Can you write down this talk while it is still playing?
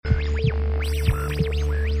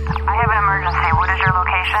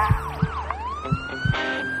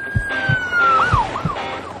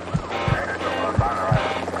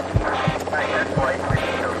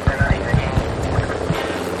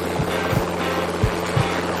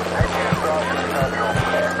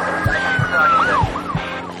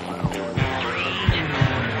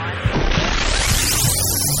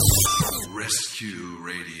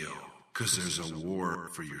Because there's a war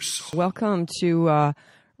for your soul. Welcome to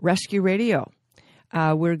Rescue Radio.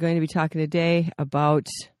 We're going to be talking today about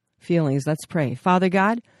feelings. Let's pray. Father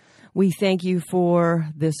God, we thank you for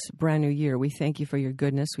this brand new year. We thank you for your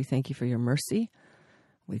goodness. We thank you for your mercy.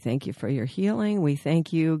 We thank you for your healing. We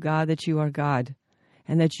thank you, God, that you are God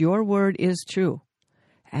and that your word is true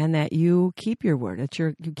and that you keep your word, that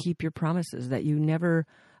you keep your promises, that you never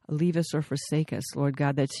leave us or forsake us, Lord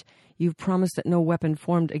God, that you've promised that no weapon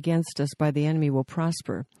formed against us by the enemy will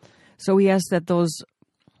prosper. So we ask that those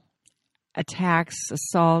attacks,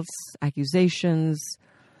 assaults, accusations,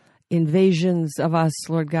 invasions of us,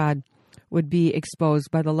 Lord God, would be exposed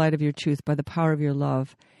by the light of your truth, by the power of your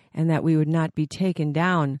love, and that we would not be taken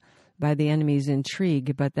down by the enemy's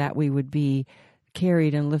intrigue, but that we would be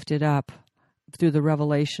carried and lifted up through the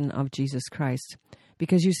revelation of Jesus Christ.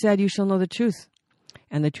 Because you said you shall know the truth,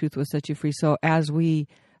 and the truth will set you free. So as we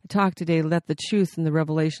talk today, let the truth and the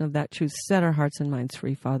revelation of that truth set our hearts and minds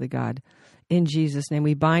free, Father God. In Jesus' name,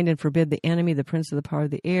 we bind and forbid the enemy, the prince of the power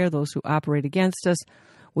of the air, those who operate against us.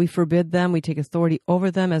 We forbid them. We take authority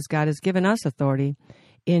over them as God has given us authority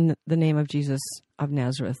in the name of Jesus of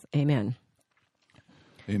Nazareth. Amen.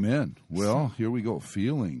 Amen. Well, here we go.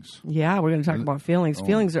 Feelings. Yeah, we're going to talk about feelings. Oh.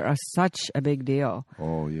 Feelings are such a big deal.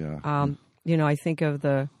 Oh, yeah. You know, I think of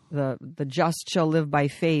the just shall live by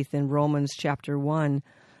faith in Romans chapter 1.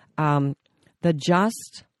 The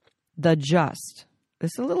just,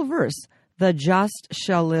 it's a little verse, the just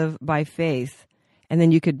shall live by faith. And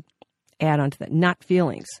then you could add on to that, not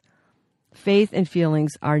feelings. Faith and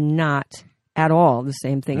feelings are not at all the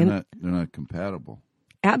same thing. They're not compatible.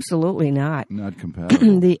 Absolutely not. Not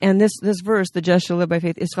compatible. This verse, the just shall live by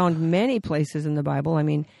faith, is found many places in the Bible. I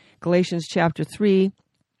mean, Galatians chapter 3,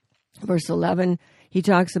 verse 11,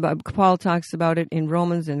 Paul talks about it in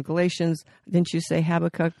Romans and Galatians. Didn't you say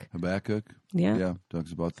Habakkuk? Yeah. Yeah,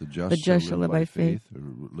 talks about the just shall live by faith. Or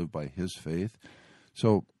live by his faith.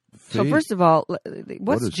 So first of all,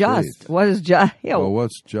 what's just? Faith? What is just? Yeah. Well,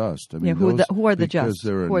 what's just? I mean, who are the just? Because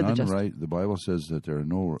there are none right. The Bible says that there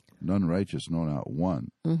are none righteous, no, not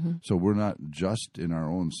one. Mm-hmm. So we're not just in our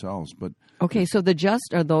own selves. But okay, so the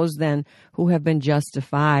just are those then who have been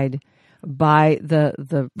justified by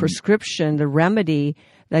the prescription, the remedy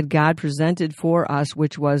that God presented for us,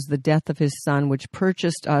 which was the death of his son, which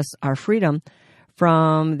purchased us our freedom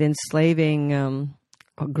from the enslaving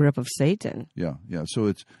grip of Satan. Yeah.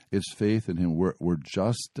 So it's faith in him. We're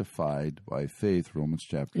justified by faith, Romans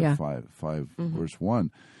chapter 5 mm-hmm. verse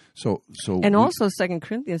 1. So also 2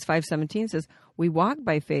 Corinthians 5:17 says, we walk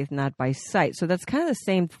by faith, not by sight. So that's kind of the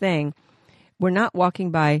same thing. We're not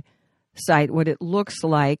walking by sight, what it looks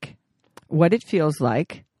like, what it feels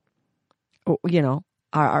like, you know,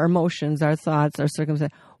 our emotions, our thoughts, our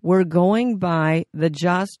circumstances. We're going by the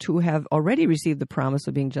just who have already received the promise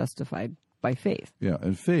of being justified by faith. Yeah,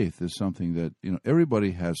 and faith is something that, you know,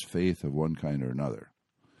 everybody has faith of one kind or another.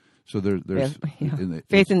 So there's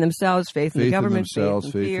faith in themselves, faith in the government,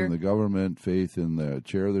 faith in the government, faith in the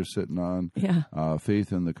chair they're sitting on,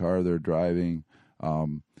 faith in the car they're driving.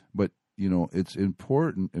 But you know, it's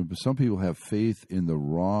important. Some people have faith in the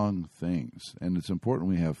wrong things, and it's important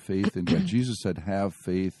we have faith in God. Jesus said, "Have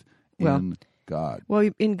faith in God."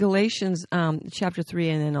 Well, in Galatians chapter 3,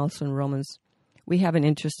 and then also in Romans, we have an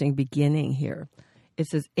interesting beginning here. It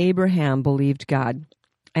says, Abraham believed God,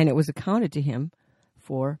 and it was accounted to him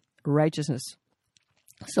for righteousness.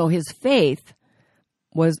 So his faith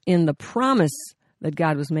was in the promise that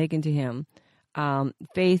God was making to him.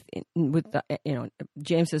 Faith with the,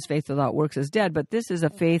 James says faith without works is dead, but this is a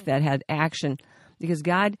faith that had action because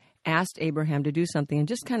God asked Abraham to do something. And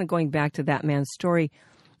just kind of going back to that man's story,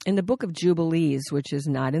 in the book of Jubilees, which is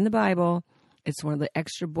not in the Bible, it's one of the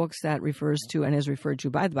extra books that refers to and is referred to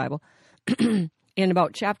by the Bible. In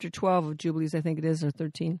about chapter 12 of Jubilees, I think it is, or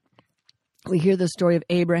 13, we hear the story of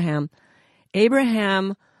Abraham.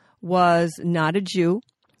 Abraham was not a Jew.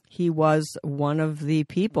 He was one of the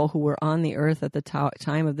people who were on the earth at the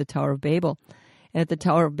time of the Tower of Babel. And at the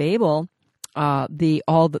Tower of Babel, the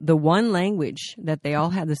one language that they all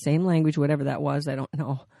had, the same language, whatever that was, I don't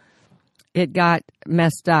know. It got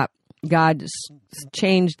messed up. God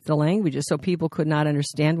changed the languages so people could not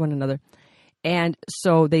understand one another. And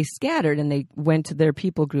so they scattered and they went to their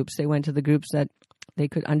people groups. They went to the groups that they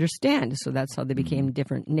could understand. So that's how they became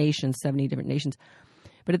different nations, 70 different nations.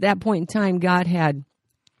 But at that point in time, God had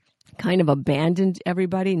kind of abandoned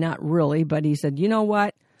everybody. Not really, but he said, you know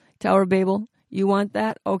what, Tower of Babel, you want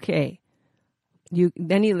that? Okay.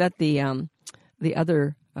 Then he let the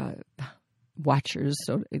other watchers,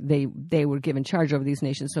 so they were given charge over these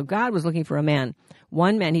nations. So God was looking for a man.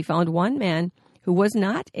 One man, he found one man who was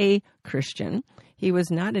not a Christian. He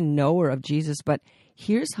was not a knower of Jesus, but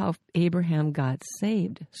here's how Abraham got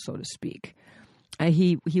saved, so to speak.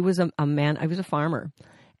 He was a man, he was a farmer,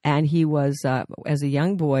 and he was, as a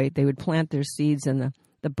young boy, they would plant their seeds, and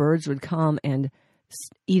the birds would come and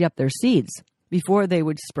eat up their seeds before they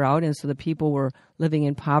would sprout, and so the people were living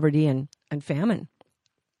in poverty and famine.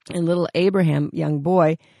 And little Abraham, young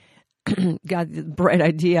boy, got the bright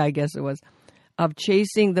idea, I guess it was, of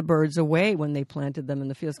chasing the birds away when they planted them in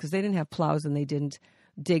the fields, because they didn't have plows and they didn't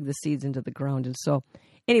dig the seeds into the ground. And so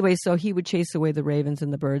anyway, so he would chase away the ravens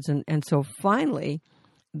and the birds. And so finally,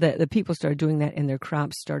 the people started doing that, and their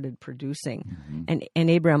crops started producing. Mm-hmm. And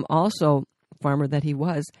Abraham also, farmer that he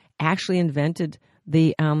was, actually invented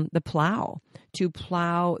the plow to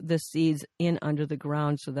plow the seeds in under the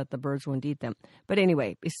ground so that the birds wouldn't eat them. But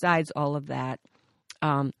anyway, besides all of that,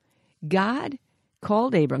 God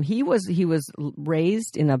called Abram. He was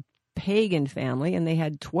raised in a pagan family, and they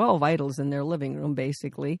had 12 idols in their living room,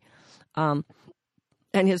 basically. And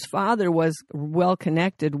his father was well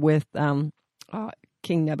connected with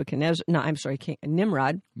King Nebuchadnezzar. No, I'm sorry, King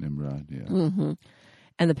Nimrod. Nimrod, yeah. Mm-hmm.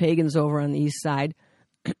 And the pagans over on the east side.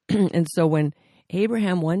 And so when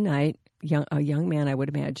Abraham one night, a young man, I would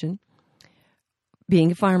imagine,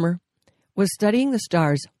 being a farmer, was studying the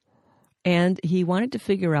stars, and he wanted to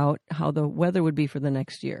figure out how the weather would be for the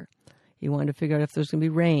next year. He wanted to figure out if there's going to be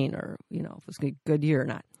rain, or, if it's going to be a good year or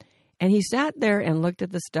not. And he sat there and looked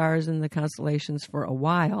at the stars and the constellations for a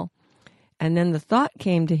while. And then the thought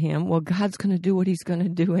came to him, well, God's going to do what he's going to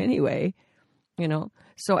do anyway.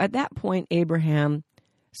 So at that point, Abraham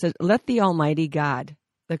said, let the Almighty God,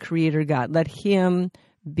 the Creator God, let him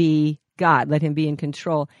be God, let him be in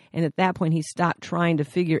control. And at that point, he stopped trying to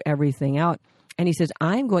figure everything out. And he says,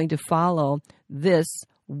 I'm going to follow this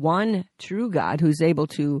one true God who's able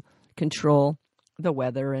to control the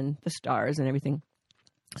weather and the stars and everything.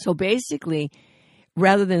 So basically,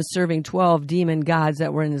 rather than serving 12 demon gods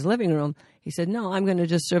that were in his living room, he said, no, I'm going to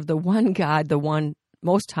just serve the one God, the one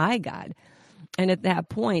Most High God. And at that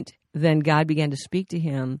point, then God began to speak to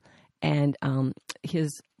him, and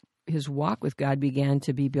his walk with God began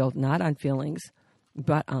to be built not on feelings,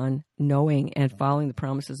 but on knowing and following the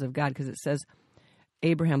promises of God, because it says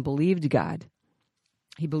Abraham believed God.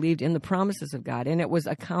 He believed in the promises of God, and it was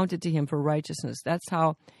accounted to him for righteousness. That's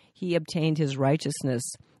how he obtained his righteousness.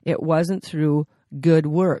 It wasn't through good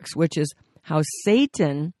works, which is how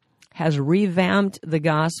Satan has revamped the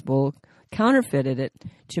gospel, counterfeited it,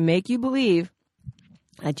 to make you believe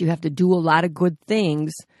that you have to do a lot of good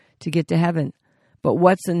things to get to heaven. But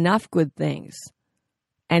what's enough good things?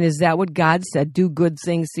 And is that what God said? Do good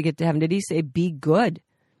things to get to heaven. Did he say be good?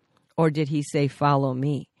 Or did he say follow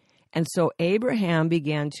me? And so Abraham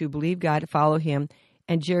began to believe God, follow him.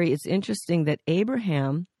 And Jerry, it's interesting that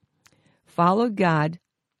Abraham followed God,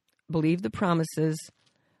 believed the promises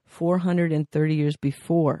 430 years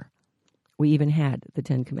before we even had the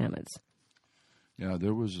Ten Commandments. Yeah,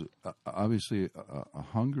 there was obviously a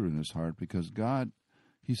hunger in his heart, because God,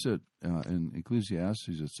 he said in Ecclesiastes,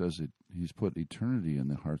 it says that he's put eternity in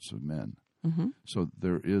the hearts of men. Mm-hmm. So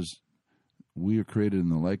we are created in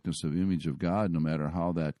the likeness of image of God, no matter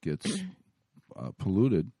how that gets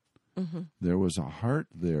polluted. Mm-hmm. There was a heart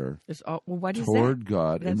there toward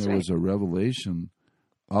God, and there was a revelation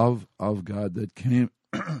of God that came,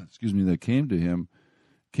 that came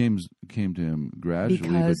to him gradually,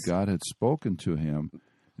 but God had spoken to him,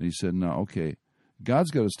 and he said, "No, okay,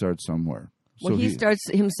 God's got to start somewhere." Well, he starts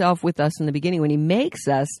himself with us in the beginning when he makes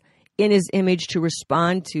us in his image to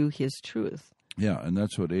respond to his truth. Yeah, and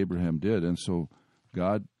that's what Abraham did. And so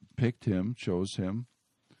God picked him, chose him,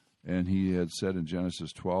 and he had said in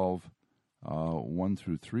Genesis 12, 1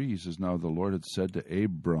 through 3, he says, now the Lord had said to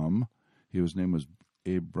Abram, his name was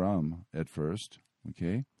Abram at first,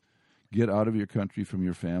 okay? Get out of your country, from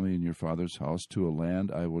your family and your father's house, to a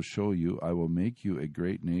land I will show you. I will make you a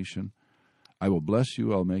great nation. I will bless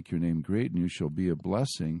you. I'll make your name great, and you shall be a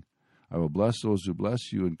blessing. I will bless those who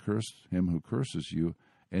bless you, and curse him who curses you.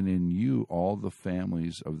 And in you all the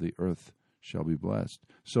families of the earth shall be blessed.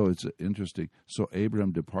 So it's interesting. So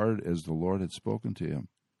Abraham departed as the Lord had spoken to him.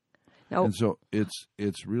 Now, and so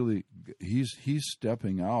it's really, he's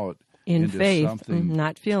stepping out in into faith, something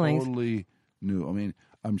not feelings. Totally new. I mean,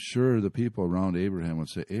 I'm sure the people around Abraham would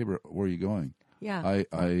say, Abraham, where are you going? Yeah.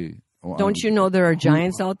 Don't you know there are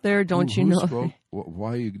giants out there? Don't you know? Spoke?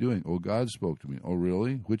 Why are you doing? Oh, God spoke to me. Oh,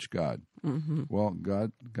 really? Which God? Mm-hmm. Well,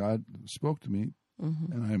 God spoke to me,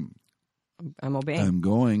 and I'm obeying. I'm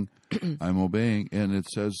going. I'm obeying. And it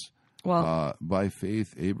says, by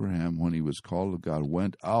faith, Abraham, when he was called of God,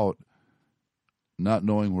 went out, not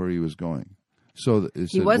knowing where he was going. So it said,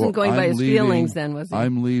 he wasn't going by his feelings then, was he?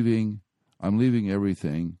 I'm leaving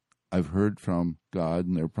everything. I've heard from God,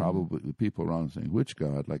 and there are probably the people around saying, which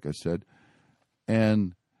God, like I said.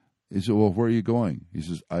 And he said, well, where are you going? He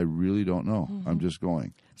says, I really don't know. I'm just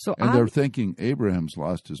going. And they're thinking Abraham's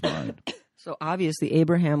lost his mind. So obviously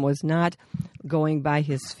Abraham was not going by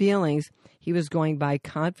his feelings. He was going by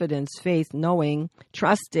confidence, faith, knowing,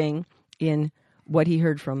 trusting in what he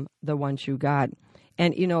heard from the one true God.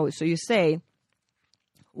 And, so you say,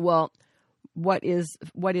 well, what is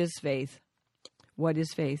faith? What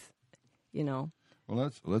is faith? Well,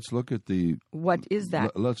 let's look at the... What is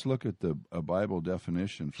that? Let's look at the Bible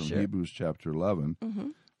definition from Hebrews chapter 11,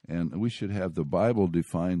 and we should have the Bible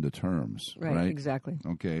define the terms, right? Exactly.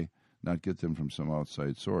 Okay, not get them from some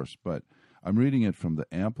outside source. But I'm reading it from the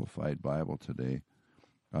Amplified Bible today,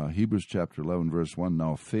 Hebrews chapter 11, verse 1.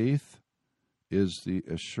 Now faith is the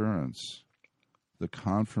assurance, the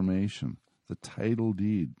confirmation, the title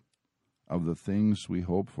deed of the things we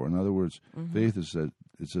hope for. In other words, faith is that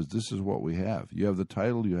it says this is what we have. You have the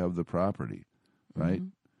title, you have the property, right?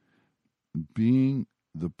 Being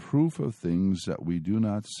the proof of things that we do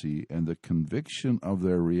not see and the conviction of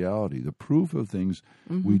their reality. The proof of things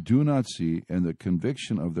we do not see and the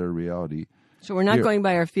conviction of their reality. So we're not going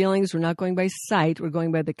by our feelings. We're not going by sight. We're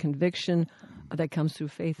going by the conviction that comes through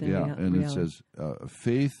faith and reality. And it says,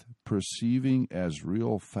 faith perceiving as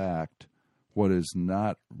real fact what is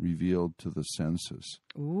not revealed to the senses.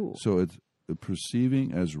 Ooh. So it's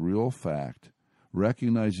perceiving as real fact,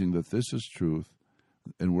 recognizing that this is truth,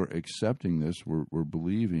 and we're accepting this, we're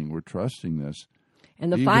believing, we're trusting this.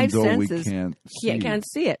 And the even five though senses we can't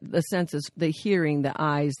see it. The senses, the hearing, the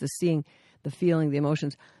eyes, the seeing, the feeling, the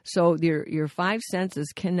emotions. So your five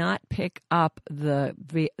senses cannot pick up the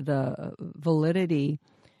validity.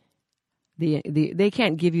 They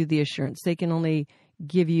can't give you the assurance. They can only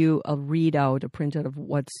give you a readout, a printout of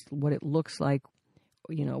what it looks like,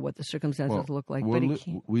 what the circumstances look like. But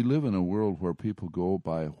we live in a world where people go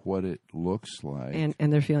by what it looks like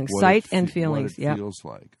and their feelings, sight and feelings. What it feels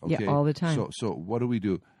like. Okay? Yeah, all the time. So what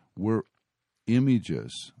do? We're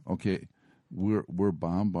images. Okay, we're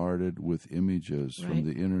bombarded with images from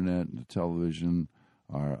the internet and the television,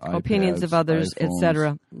 our iPads, opinions of others,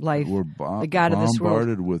 etc. Life. We're the God of this world.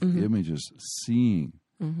 Bombarded with images, seeing,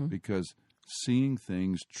 because seeing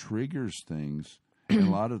things triggers things, and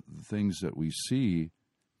a lot of the things that we see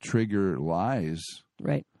trigger lies.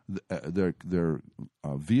 Right. They're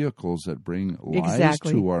vehicles that bring lies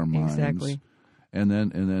to our minds. Exactly. And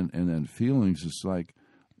then feelings. It's like,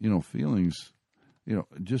 feelings.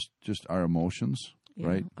 Just our emotions,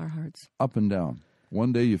 right? Our hearts. Up and down.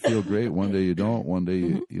 One day you feel great, one day you don't. One day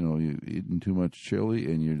you eating too much chili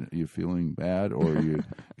and you're feeling bad, or you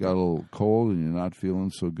got a little cold and you're not feeling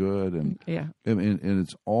so good, and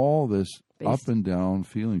it's all this up and down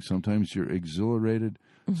feeling. Sometimes you're exhilarated.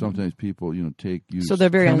 Sometimes people, use so they're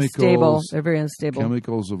very unstable. They're very unstable.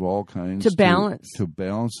 Chemicals of all kinds to balance.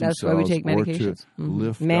 That's why we take medications. Or to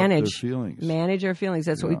lift up their feelings. Manage our feelings.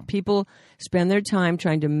 That's what people spend their time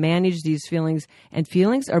trying to manage these feelings. And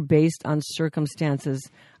feelings are based on circumstances.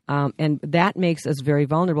 And that makes us very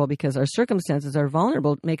vulnerable, because our circumstances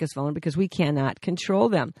make us vulnerable because we cannot control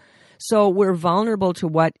them. So we're vulnerable to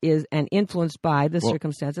what is and influenced by the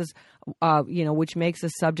circumstances, which makes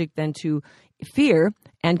us subject then to fear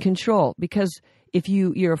and control. Because if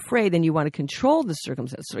you're afraid, then you want to control the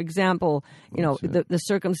circumstances. For example, the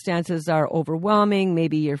circumstances are overwhelming.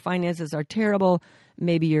 Maybe your finances are terrible.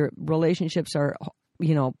 Maybe your relationships are,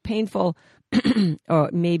 painful, or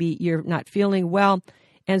maybe you're not feeling well.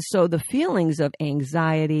 And so the feelings of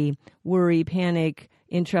anxiety, worry, panic,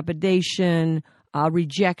 intrepidation,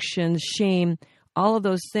 rejection, shame, all of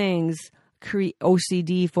those things create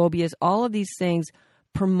OCD, phobias, all of these things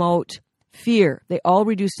promote fear. They all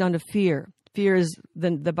reduce down to fear. Fear is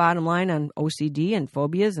the bottom line on OCD and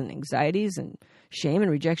phobias and anxieties and shame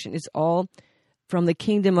and rejection. It's all from the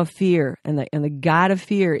kingdom of fear, and the God of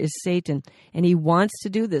fear is Satan, and he wants to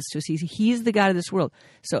do this. So he's the God of this world.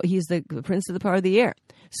 So he's the prince of the power of the air.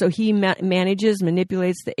 So he manages,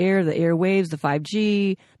 manipulates the airwaves, the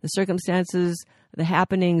 5G, the circumstances, the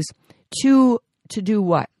happenings to do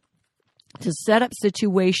what? To set up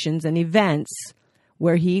situations and events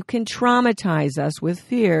where he can traumatize us with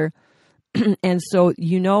fear. And so,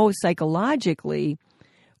 psychologically,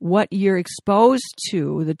 what you're exposed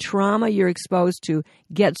to, the trauma you're exposed to,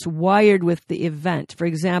 gets wired with the event. For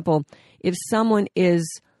example, if someone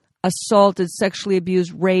is assaulted, sexually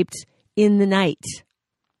abused, raped in the night,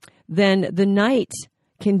 then the night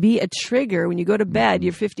can be a trigger. When you go to bed,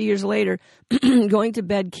 you're 50 years later, going to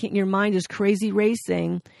bed, your mind is crazy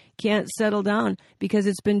racing, can't settle down because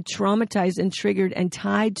it's been traumatized and triggered and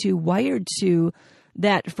tied to, wired to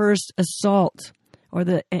that first assault.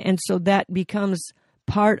 And so that becomes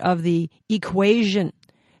part of the equation.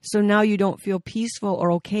 So now you don't feel peaceful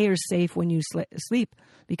or okay or safe when you sleep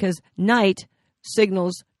because night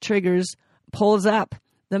signals, triggers, pulls up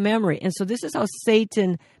the memory. And so this is how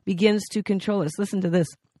Satan begins to control us. Listen to this.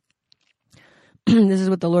 This is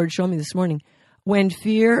what the Lord showed me this morning. When a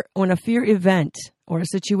fear event or a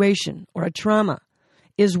situation or a trauma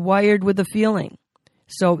is wired with a feeling.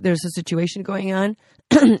 So there's a situation going on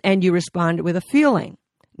and you respond with a feeling,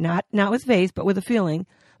 not with faith, but with a feeling,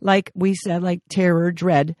 like we said, like terror,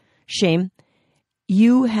 dread, shame.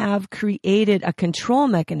 You have created a control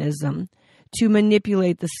mechanism to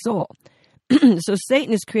manipulate the soul. So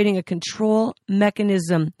Satan is creating a control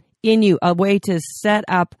mechanism in you, a way to set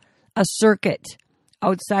up a circuit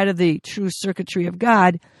outside of the true circuitry of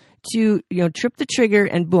God to, trip the trigger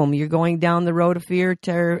and boom, you're going down the road of fear,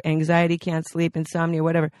 terror, anxiety, can't sleep, insomnia,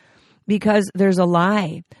 whatever. Because there's a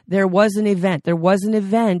lie. There was an event.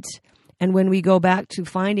 And when we go back to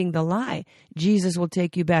finding the lie, Jesus will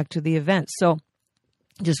take you back to the event. So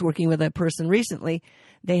just working with a person recently,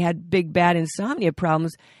 they had big, bad insomnia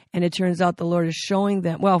problems. And it turns out the Lord is showing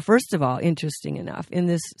them, well, first of all, interesting enough, in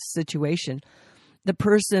this situation, the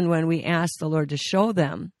person, when we asked the Lord to show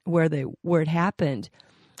them where it happened,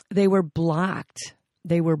 they were blocked.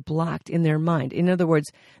 They were blocked in their mind. In other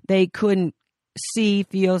words, they couldn't see,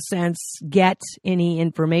 feel, sense, get any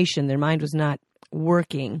information. Their mind was not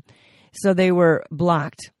working. So they were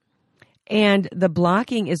blocked. And the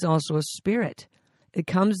blocking is also a spirit. It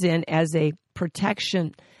comes in as a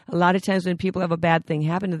protection. A lot of times when people have a bad thing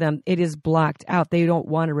happen to them, it is blocked out. They don't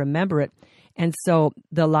want to remember it. And so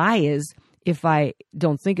the lie is, if I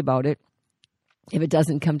don't think about it, if it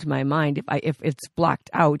doesn't come to my mind, if it's blocked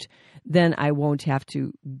out, then I won't have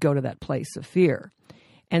to go to that place of fear.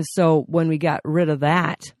 And so when we got rid of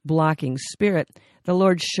that blocking spirit, the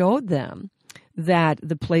Lord showed them that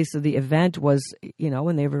the place of the event was,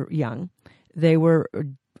 when they were young, they were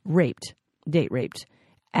date raped.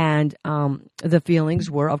 And the feelings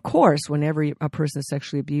were, of course, whenever a person is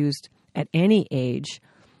sexually abused at any age,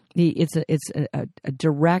 it's a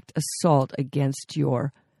direct assault against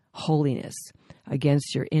your holiness,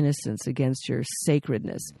 against your innocence, against your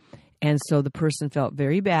sacredness. And so the person felt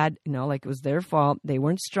very bad, like it was their fault. They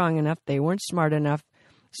weren't strong enough. They weren't smart enough.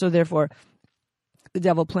 So therefore, the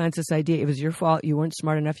devil plants this idea, it was your fault. You weren't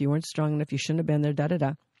smart enough. You weren't strong enough. You shouldn't have been there,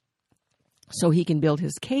 da-da-da. So he can build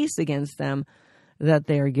his case against them that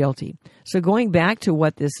they are guilty. So going back to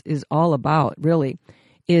what this is all about, really,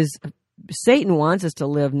 is Satan wants us to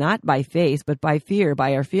live not by faith, but by fear,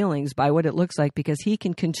 by our feelings, by what it looks like, because he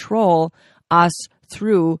can control us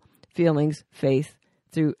through feelings, faith,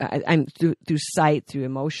 through sight, through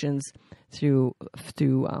emotions, through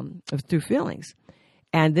feelings.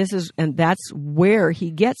 And that's where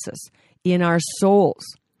he gets us, in our souls.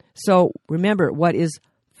 So remember, what is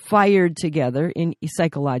fired together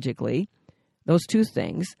psychologically, those two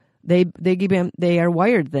things, they are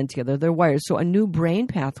wired then together. They're wired. So a new brain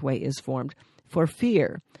pathway is formed for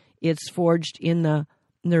fear. It's forged in the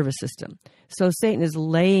nervous system. So Satan is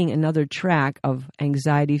laying another track of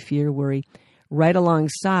anxiety, fear, worry, right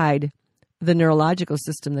alongside the neurological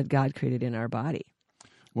system that God created in our body.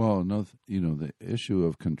 Well, the issue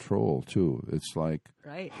of control, too. It's like,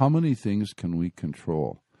 right. How many things can we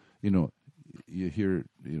control? You hear,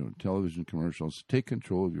 television commercials, take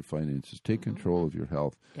control of your finances, take control of your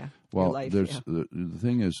health. Yeah. Well, your life, the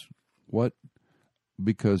thing is,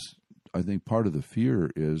 because I think part of the fear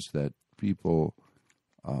is that people,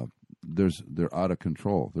 they're out of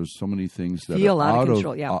control. There's so many things that feel are out of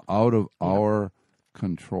control. out of our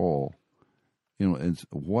control. And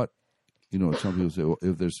what, some people say, well,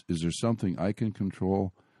 is there something I can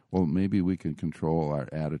control? Well, maybe we can control our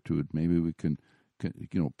attitude. Maybe we can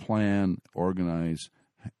plan, organize,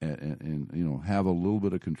 and have a little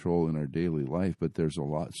bit of control in our daily life. But there's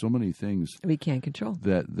so many things we can't control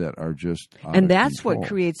that are just out and of that's control. What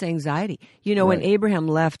creates anxiety. Right. When Abraham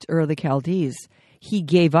left Ur of the Chaldees, he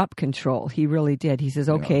gave up control. He really did. He says,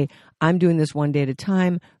 okay, I'm doing this one day at a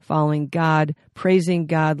time, following God, praising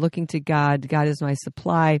God, looking to God. God is my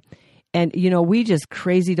supply. And, we just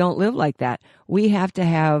crazy don't live like that. We have to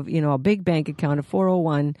have, a big bank account, a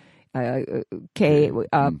 401, food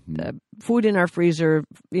in our freezer,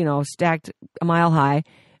 stacked a mile high.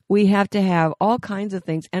 We have to have all kinds of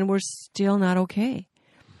things, and we're still not okay.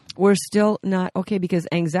 We're still not okay because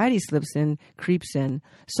anxiety slips in, creeps in.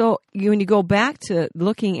 So when you go back to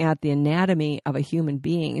looking at the anatomy of a human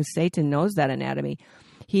being, and Satan knows that anatomy,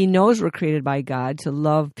 he knows we're created by God to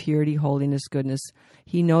love, purity, holiness, goodness.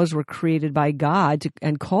 He knows we're created by God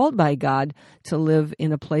and called by God to live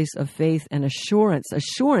in a place of faith and assurance.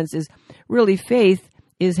 Assurance is really faith,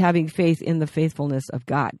 is having faith in the faithfulness of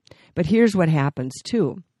God. But here's what happens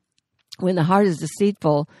too. When the heart is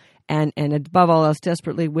deceitful and above all else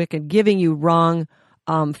desperately wicked, giving you wrong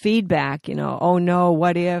feedback, oh no,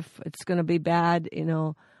 what if, it's going to be bad,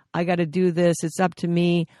 I got to do this, it's up to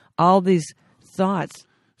me, all these thoughts.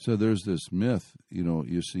 So there's this myth,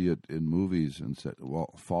 you see it in movies and said,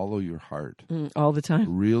 well, follow your heart. All the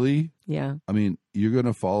time. Really? Yeah. I mean, you're going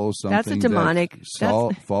to follow something that's a demonic.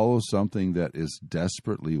 Follow something that is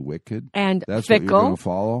desperately wicked. And that's fickle. What you're going to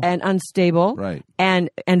follow? And unstable. Right. And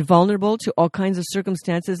vulnerable to all kinds of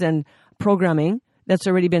circumstances and programming that's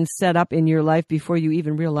already been set up in your life before you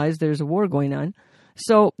even realize there's a war going on.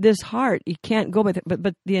 So this heart, you can't go by it.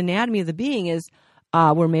 But the anatomy of the being is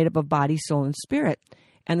we're made up of body, soul, and spirit.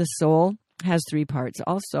 And the soul has three parts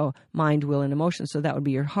also, mind, will, and emotion. So that would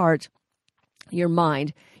be your heart, your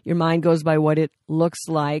mind. Your mind goes by what it looks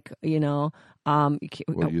like, what you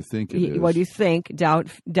think it is. What you think. Doubt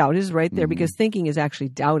is right there because thinking is actually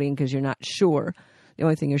doubting because you're not sure. The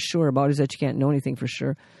only thing you're sure about is that you can't know anything for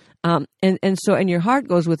sure. And your heart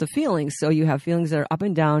goes with the feelings. So you have feelings that are up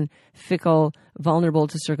and down, fickle, vulnerable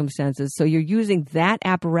to circumstances. So you're using that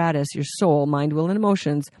apparatus, your soul, mind, will, and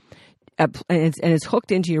emotions, and it's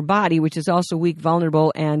hooked into your body, which is also weak,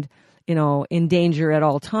 vulnerable, and in danger at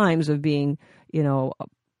all times of being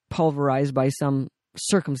pulverized by some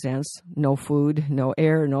circumstance. No food, no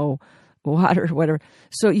air, no water, whatever.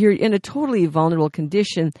 So you're in a totally vulnerable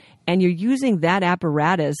condition, and you're using that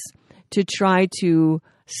apparatus to try to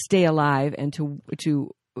stay alive and to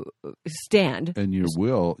stand. And your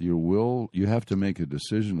will, you have to make a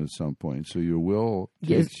decision at some point. So your will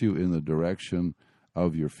takes you in the direction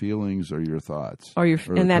of your feelings or your thoughts.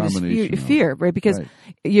 And that is fear, right? Because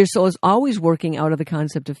your soul is always working out of the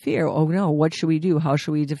concept of fear. Oh no, what should we do? How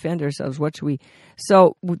should we defend ourselves? What should we?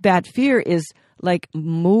 So that fear is like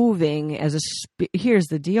moving as here's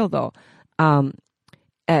the deal though. We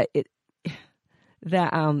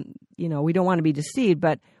don't want to be deceived,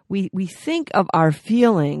 but we think of our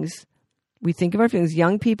feelings. We think of our feelings.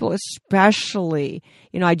 Young people especially.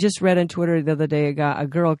 I just read on Twitter the other day a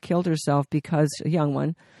girl killed herself a young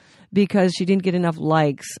one, because she didn't get enough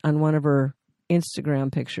likes on one of her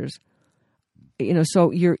Instagram pictures.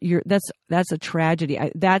 So that's a tragedy.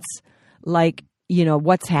 That's like,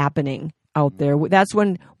 what's happening out there. That's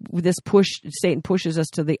when Satan pushes us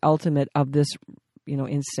to the ultimate of this,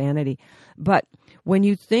 insanity. But when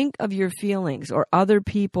you think of your feelings or other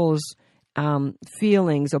people's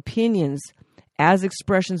feelings, opinions as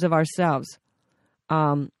expressions of ourselves,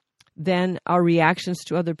 then our reactions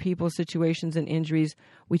to other people's situations and injuries,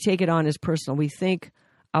 we take it on as personal. We think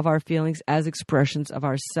of our feelings as expressions of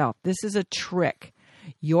ourself. This is a trick.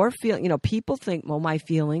 People think, well, my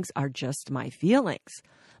feelings are just my feelings.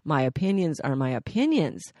 My opinions are my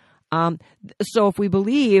opinions. So if we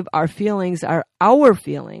believe our feelings are our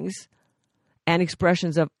feelings and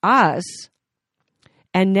expressions of us,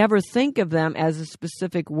 and never think of them as a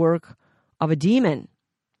specific work of a demon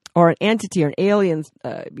or an entity or an alien,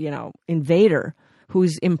 invader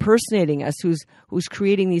who's impersonating us, who's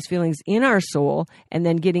creating these feelings in our soul and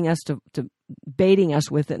then getting us to baiting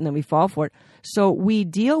us with it, and then we fall for it. So we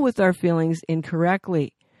deal with our feelings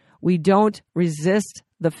incorrectly. We don't resist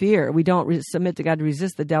the fear. We don't submit to God to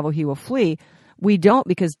resist the devil, he will flee. We don't,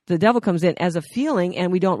 because the devil comes in as a feeling,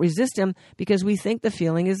 and we don't resist him because we think the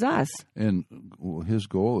feeling is us. And his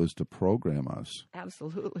goal is to program us.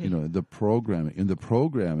 Absolutely. The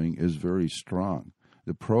programming is very strong.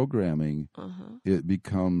 The programming, it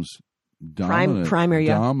becomes dominant. Primary,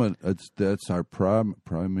 yeah. Dominant. That's our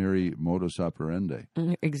primary modus operandi.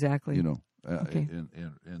 Exactly. Okay.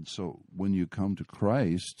 And so when you come to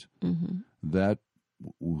Christ, that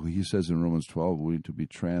he says in Romans 12, we need to be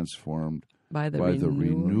transformed by the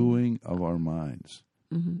renewing of our minds.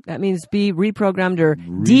 That means be reprogrammed or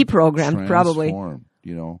deprogrammed, probably.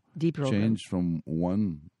 Deprogrammed. Changed from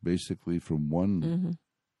one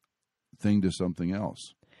thing to something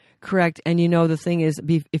else. Correct. And the thing is,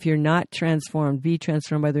 if you're not transformed, be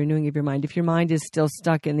transformed by the renewing of your mind. If your mind is still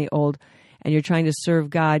stuck in the old and you're trying to serve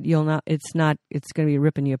God, it's going to be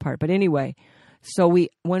ripping you apart. But anyway, So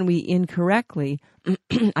when we incorrectly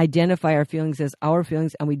identify our feelings as our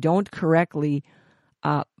feelings, and we don't correctly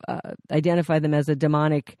identify them as a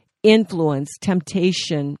demonic influence,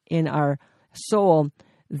 temptation in our soul,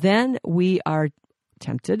 then we are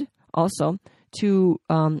tempted also to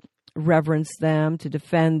reverence them, to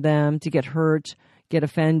defend them, to get hurt, get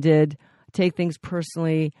offended, take things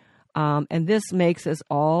personally. And this makes us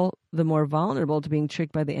all the more vulnerable to being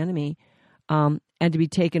tricked by the enemy and to be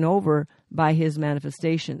taken over by his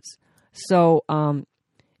manifestations. So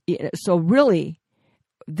really,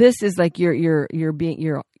 this is like you're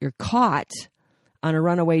caught on a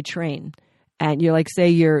runaway train, and you're like, say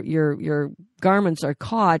your garments are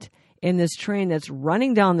caught in this train that's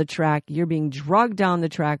running down the track. You're being dragged down the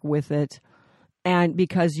track with it, and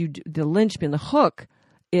because the linchpin, the hook,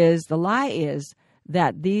 the lie is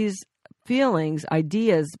that these feelings,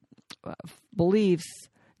 ideas, beliefs,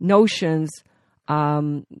 notions,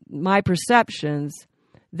 my perceptions,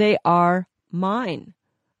 they are mine.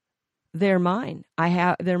 They're mine.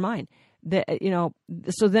 They're mine.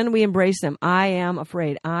 So then we embrace them. I am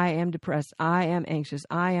afraid. I am depressed. I am anxious.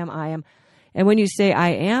 I am. And when you say I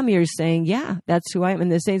am, you're saying, yeah, that's who I am.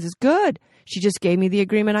 And the Saints is good. She just gave me the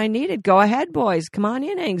agreement I needed. Go ahead, boys. Come on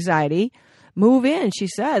in, anxiety. Move in. She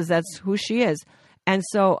says that's who she is. And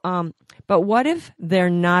so, but what if they're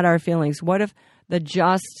not our feelings? What if the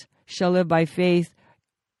just shall live by faith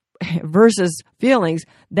versus feelings?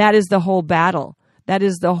 That is the whole battle. That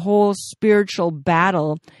is the whole spiritual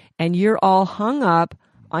battle. And you're all hung up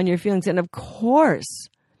on your feelings. And of course,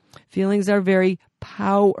 feelings are very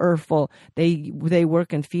powerful. They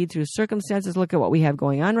work and feed through circumstances. Look at what we have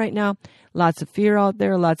going on right now. Lots of fear out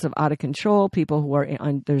there, lots of out of control, people who are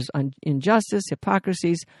there's injustice,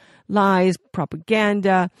 hypocrisies, lies,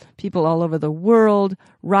 propaganda, people all over the world,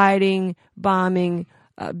 rioting, bombing,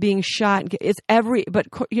 being shot. But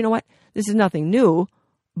you know what? This is nothing new,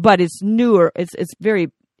 but it's newer. It's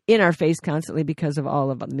very in our face constantly because of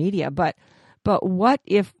all of the media. But what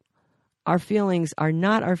if our feelings are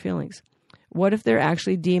not our feelings? What if they're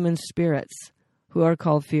actually demon spirits who are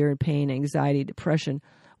called fear, pain, anxiety, depression?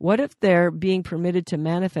 What if they're being permitted to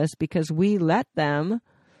manifest because we let them,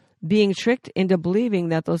 being tricked into believing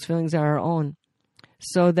that those feelings are our own,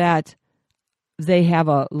 so that they have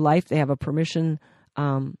a life, they have a permission,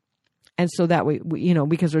 and so that we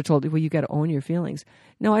because we're told, well, you got to own your feelings.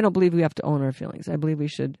 No, I don't believe we have to own our feelings. I believe we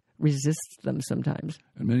should resist them sometimes.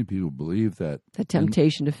 And many people believe that. The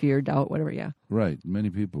temptation to fear, doubt, whatever, yeah. Right. Many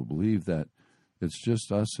people believe that it's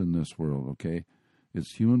just us in this world, okay?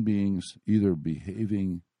 It's human beings either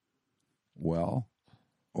behaving well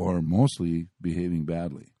or mostly behaving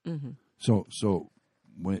badly. Mm-hmm. So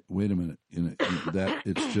wait a minute. That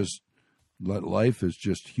it's just life is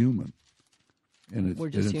just human, and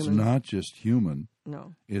it's not just human.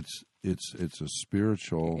 No, it's a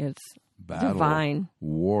spiritual battle, divine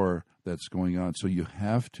war that's going on. So you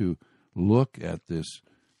have to look at this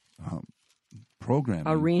programming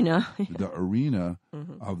arena, the arena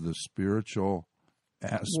mm-hmm. of the spiritual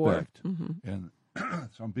aspect, mm-hmm. and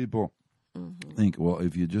some people mm-hmm. think, well,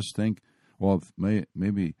 if you just think, well,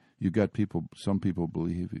 maybe you got some people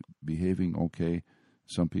behaving okay,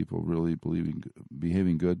 some people really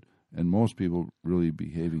behaving good, and most people really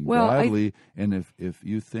behaving badly. And if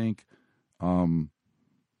you think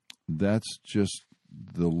that's just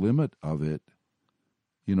the limit of it,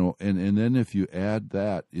 and then if you add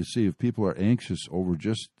that, you see, if people are anxious over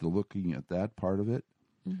just looking at that part of it,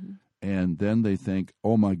 mm-hmm. and then they think,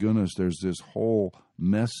 oh my goodness, there's this whole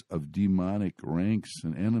mess of demonic ranks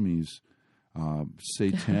and enemies,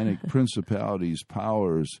 satanic principalities,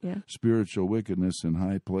 powers, spiritual wickedness in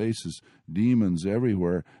high places, demons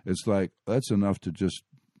everywhere. It's like, that's enough to just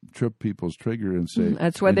trip people's trigger and say,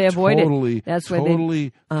 that's why they avoid it. That's why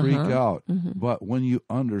they freak out. Mm-hmm. But when you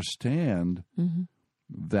understand mm-hmm.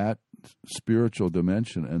 that spiritual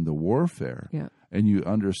dimension and the warfare, and you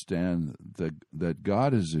understand that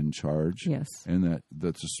God is in charge, and that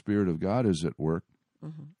the Spirit of God is at work,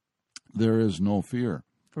 mm-hmm. there is no fear.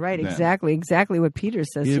 Right, exactly what Peter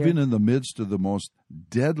says even here. In the midst of the most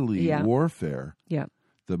deadly warfare,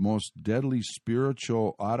 the most deadly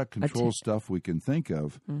spiritual, out-of-control stuff we can think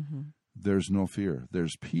of, mm-hmm. there's no fear.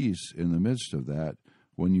 There's peace in the midst of that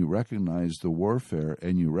when you recognize the warfare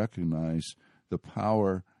and you recognize the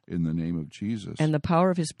power in the name of Jesus. And the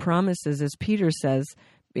power of his promises, as Peter says.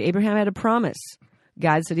 Abraham had a promise.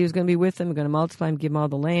 God said he was going to be with him, going to multiply him, give him all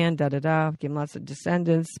the land, give him lots of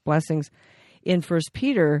descendants, blessings. In 1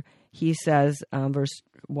 Peter, he says,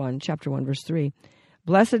 chapter 1, verse 3,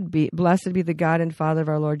 Blessed be the God and Father of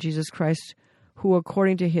our Lord Jesus Christ, who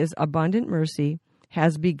according to his abundant mercy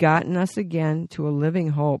has begotten us again to a living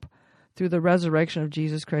hope through the resurrection of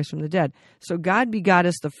Jesus Christ from the dead. So God begot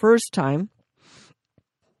us the first time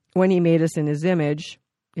when he made us in his image,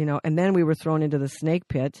 and then we were thrown into the snake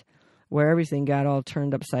pit where everything got all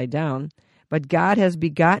turned upside down. But God has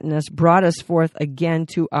begotten us, brought us forth again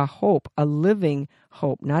to a hope, a living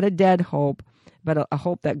hope, not a dead hope, but a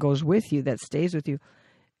hope that goes with you, that stays with you,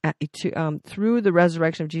 through the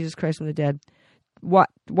resurrection of Jesus Christ from the dead.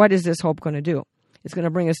 What is this hope going to do? It's going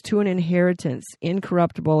to bring us to an inheritance,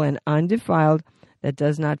 incorruptible and undefiled, that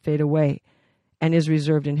does not fade away, and is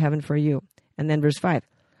reserved in heaven for you. And then verse 5,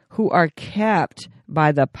 who are kept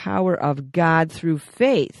by the power of God through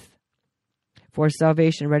faith for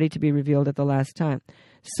salvation, ready to be revealed at the last time.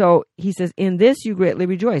 So he says, in this you greatly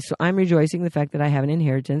rejoice. So I'm rejoicing in the fact that I have an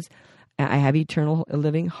inheritance. I have eternal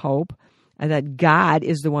living hope, and that God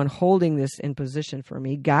is the one holding this in position for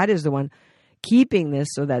me. God is the one keeping this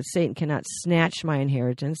so that Satan cannot snatch my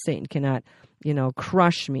inheritance. Satan cannot,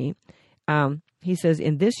 crush me. He says,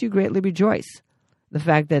 in this you greatly rejoice. The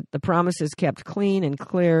fact that the promise is kept clean and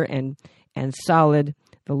clear and solid,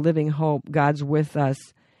 the living hope, God's with us,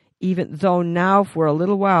 even though now for a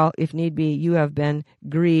little while, if need be, you have been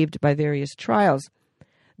grieved by various trials,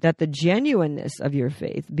 that the genuineness of your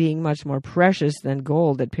faith, being much more precious than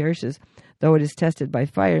gold that perishes, though it is tested by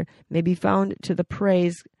fire, may be found to the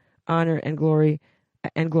praise, honor, and glory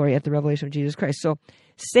at the revelation of Jesus Christ. So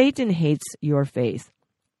Satan hates your faith.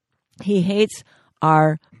 He hates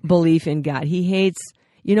our belief in God. He hates,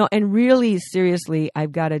 and really seriously,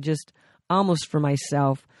 I've got to just almost for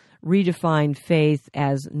myself redefine faith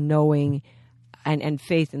as knowing and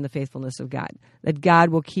faith in the faithfulness of God. That God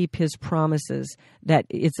will keep his promises, that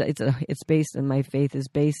it's based on, my faith is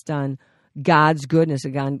based on God's goodness,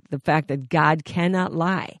 again, the fact that God cannot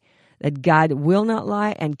lie, that God will not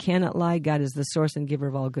lie and cannot lie. God is the source and giver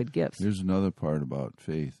of all good gifts. There's another part about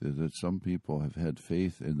faith, is that some people have had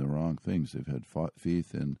faith in the wrong things. They've had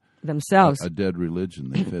faith in themselves, a dead religion.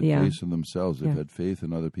 They've had faith in themselves. They've had faith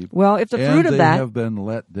in other people. Well, if the fruit of that, they have been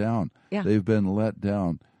let down. Yeah. They've been let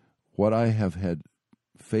down. What I have had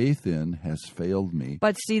faith in has failed me.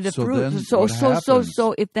 But see, the so fruit. Then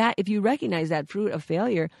So if you recognize that fruit of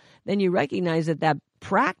failure, then you recognize that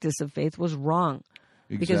practice of faith was wrong.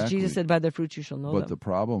 Exactly. Because Jesus said, by their fruits you shall know them. But the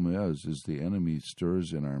problem is the enemy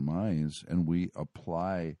stirs in our minds, and we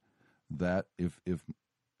apply that. If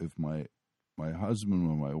my husband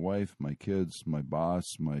or my wife, my kids, my boss,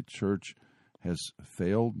 my church has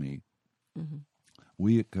failed me,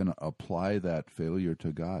 we can apply that failure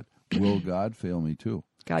to God. Will God fail me too?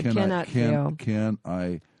 God cannot fail. Can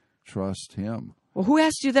I trust him? Well, who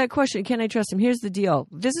asked you that question? Can I trust him? Here's the deal.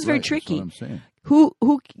 This is very tricky. That's what I'm saying.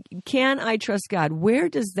 Who can I trust God? Where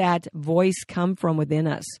does that voice come from within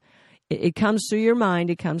us? It comes through your mind.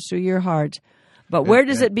 It comes through your heart. But where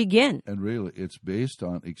does it begin? And really, it's based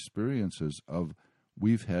on experiences of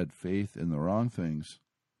we've had faith in the wrong things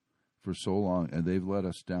for so long, and they've let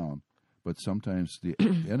us down. But sometimes the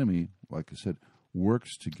enemy, like I said,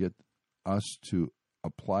 works to get us to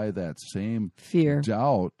apply that same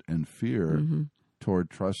doubt and fear toward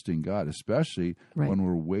trusting God, especially when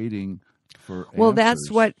we're waiting for answers. That's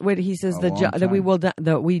what he says, the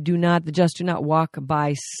just do not walk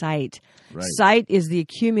by sight. Right. Sight is the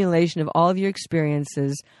accumulation of all of your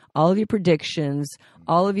experiences, all of your predictions,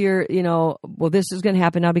 all of your, this is going to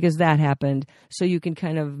happen now because that happened. So you can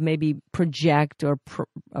kind of maybe project or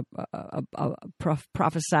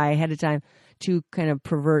prophesy ahead of time to kind of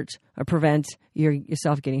prevent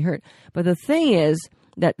yourself getting hurt. But the thing is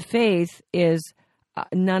that faith is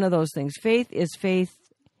none of those things. Faith is faith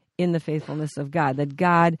in the faithfulness of God, that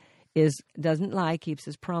God doesn't lie, keeps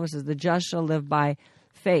his promises. The just shall live by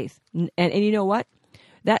faith. And you know what?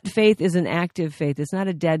 That faith is an active faith. It's not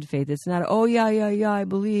a dead faith. It's not, I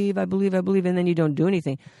believe, and then you don't do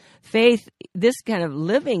anything. Faith, this kind of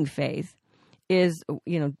living faith is,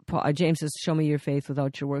 James says, show me your faith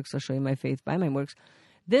without your works. I'll show you my faith by my works.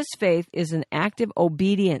 This faith is an active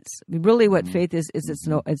obedience. Really what faith is it's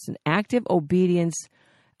an active obedience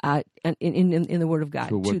in the Word of God,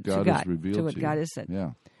 to what God has revealed to what God has said.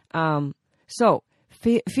 Yeah. So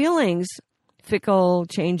feelings, fickle,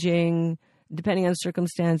 changing, depending on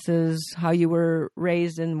circumstances, how you were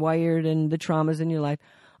raised and wired, and the traumas in your life,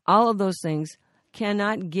 all of those things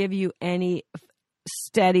cannot give you any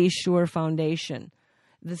steady, sure foundation.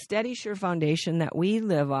 The steady, sure foundation that we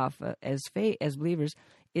live off as believers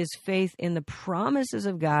is faith in the promises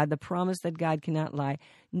of God, the promise that God cannot lie.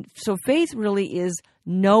 So faith really is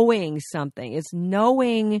knowing something. It's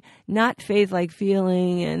knowing, not faith like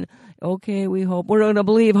feeling and, okay, we hope we're going to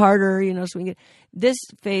believe harder, so we can get. This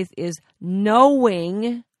faith is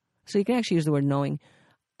knowing, so you can actually use the word knowing,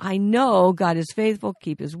 I know God is faithful,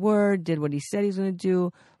 keep his word, did what he said he's going to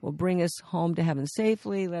do, will bring us home to heaven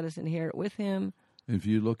safely, let us inherit with him. If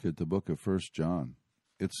you look at the book of 1 John,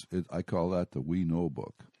 I call that the we know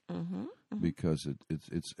book, because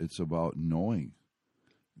it's about knowing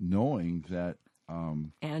that.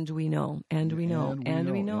 And we know.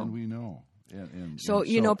 So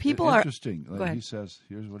people are interesting. Like he says,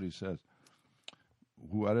 here's what he says: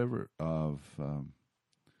 whatever of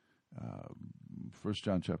 1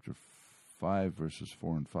 John chapter 5 verses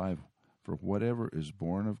 4 and 5, for whatever is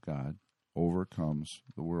born of God overcomes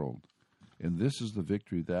the world. And this is the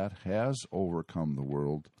victory that has overcome the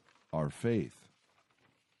world, our faith.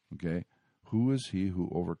 Okay? Who is he who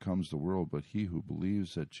overcomes the world but he who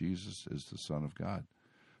believes that Jesus is the Son of God?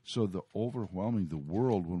 So the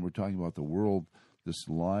world, when we're talking about the world, this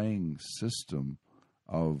lying system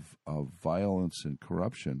of violence and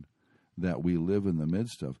corruption that we live in the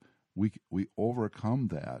midst of, we overcome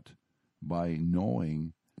that by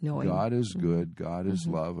knowing God is good, God is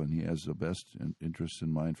love, and he has the best interests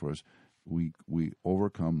in mind for us. We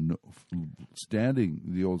overcome, standing,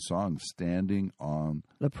 the old song, standing on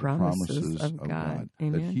the promises of God.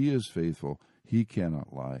 That he is faithful, he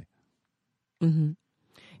cannot lie. Mm-hmm.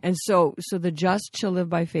 And so the just shall live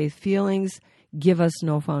by faith. Feelings give us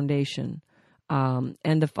no foundation. And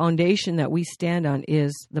the foundation that we stand on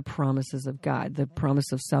is the promises of God, the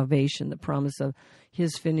promise of salvation, the promise of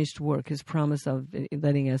his finished work, his promise of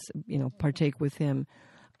letting us, partake with him.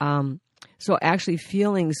 So actually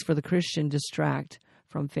feelings for the Christian distract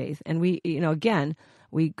from faith. And we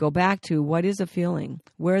go back to what is a feeling?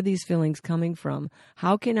 Where are these feelings coming from?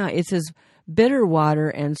 It says bitter water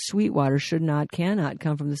and sweet water cannot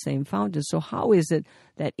come from the same fountain. So how is it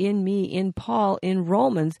that in me, in Paul, in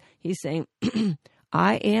Romans, he's saying,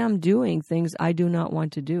 I am doing things I do not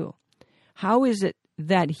want to do? How is it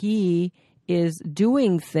that he is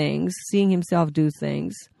doing things, seeing himself do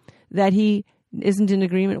things, that he isn't in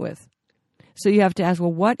agreement with? So you have to ask,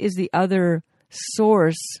 well, what is the other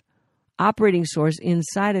operating source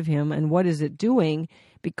inside of him, and what is it doing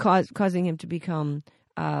causing him to become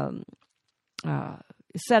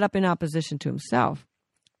set up in opposition to himself?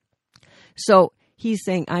 So he's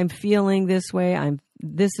saying, I'm feeling this way.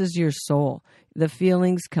 This is your soul. The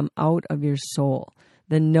feelings come out of your soul.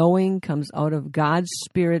 The knowing comes out of God's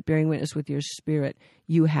Spirit bearing witness with your spirit.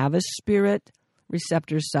 You have a spirit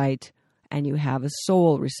receptor site, and you have a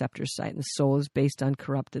soul receptor site. And the soul is based on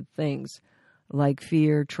corrupted things like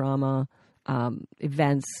fear, trauma,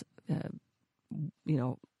 events,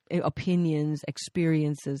 opinions,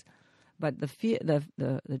 experiences. But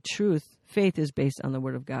the truth, faith, is based on the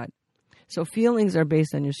Word of God. So feelings are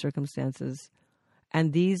based on your circumstances,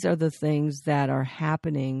 and these are the things that are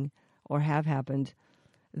happening or have happened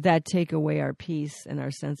that take away our peace and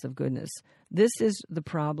our sense of goodness. This is the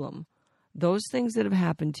problem. Those things that have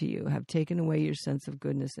happened to you have taken away your sense of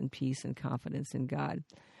goodness and peace and confidence in God.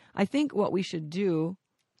 I think what we should do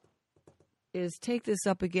is take this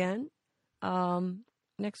up again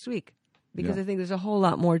next week, because I think there's a whole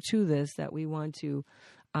lot more to this that we want to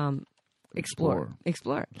explore.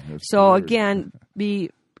 So again,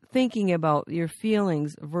 be thinking about your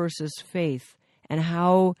feelings versus faith and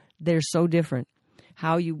how they're so different.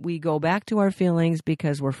 We go back to our feelings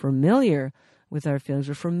because we're familiar with our feelings.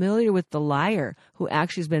 We're familiar with the liar who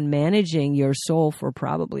actually has been managing your soul for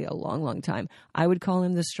probably a long, long time. I would call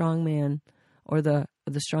him the strong man, or the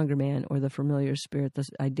stronger man, or the familiar spirit, the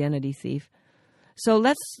identity thief. So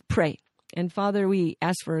let's pray. And Father, we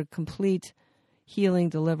ask for a complete healing,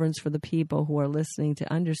 deliverance for the people who are listening, to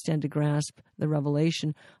understand, to grasp the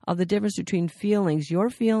revelation of the difference between feelings, your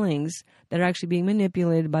feelings that are actually being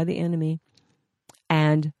manipulated by the enemy,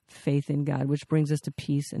 and faith in God, which brings us to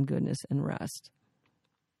peace and goodness and rest.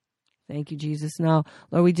 Thank you, Jesus. Now,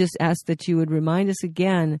 Lord, we just ask that you would remind us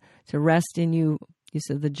again to rest in you. You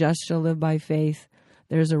said the just shall live by faith.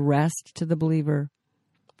 There's a rest to the believer.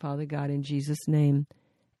 Father God, in Jesus' name,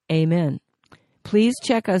 amen. Please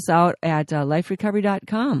check us out at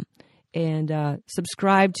liferecovery.com and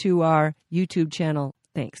subscribe to our YouTube channel.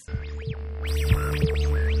 Thanks. I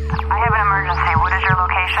have an emergency. What is your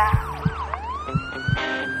location?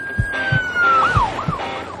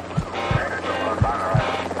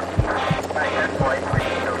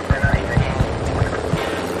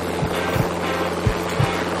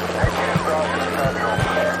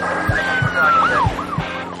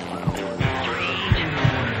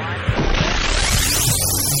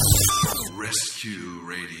 Rescue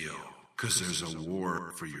Radio, because there's a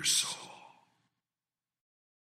war for your soul.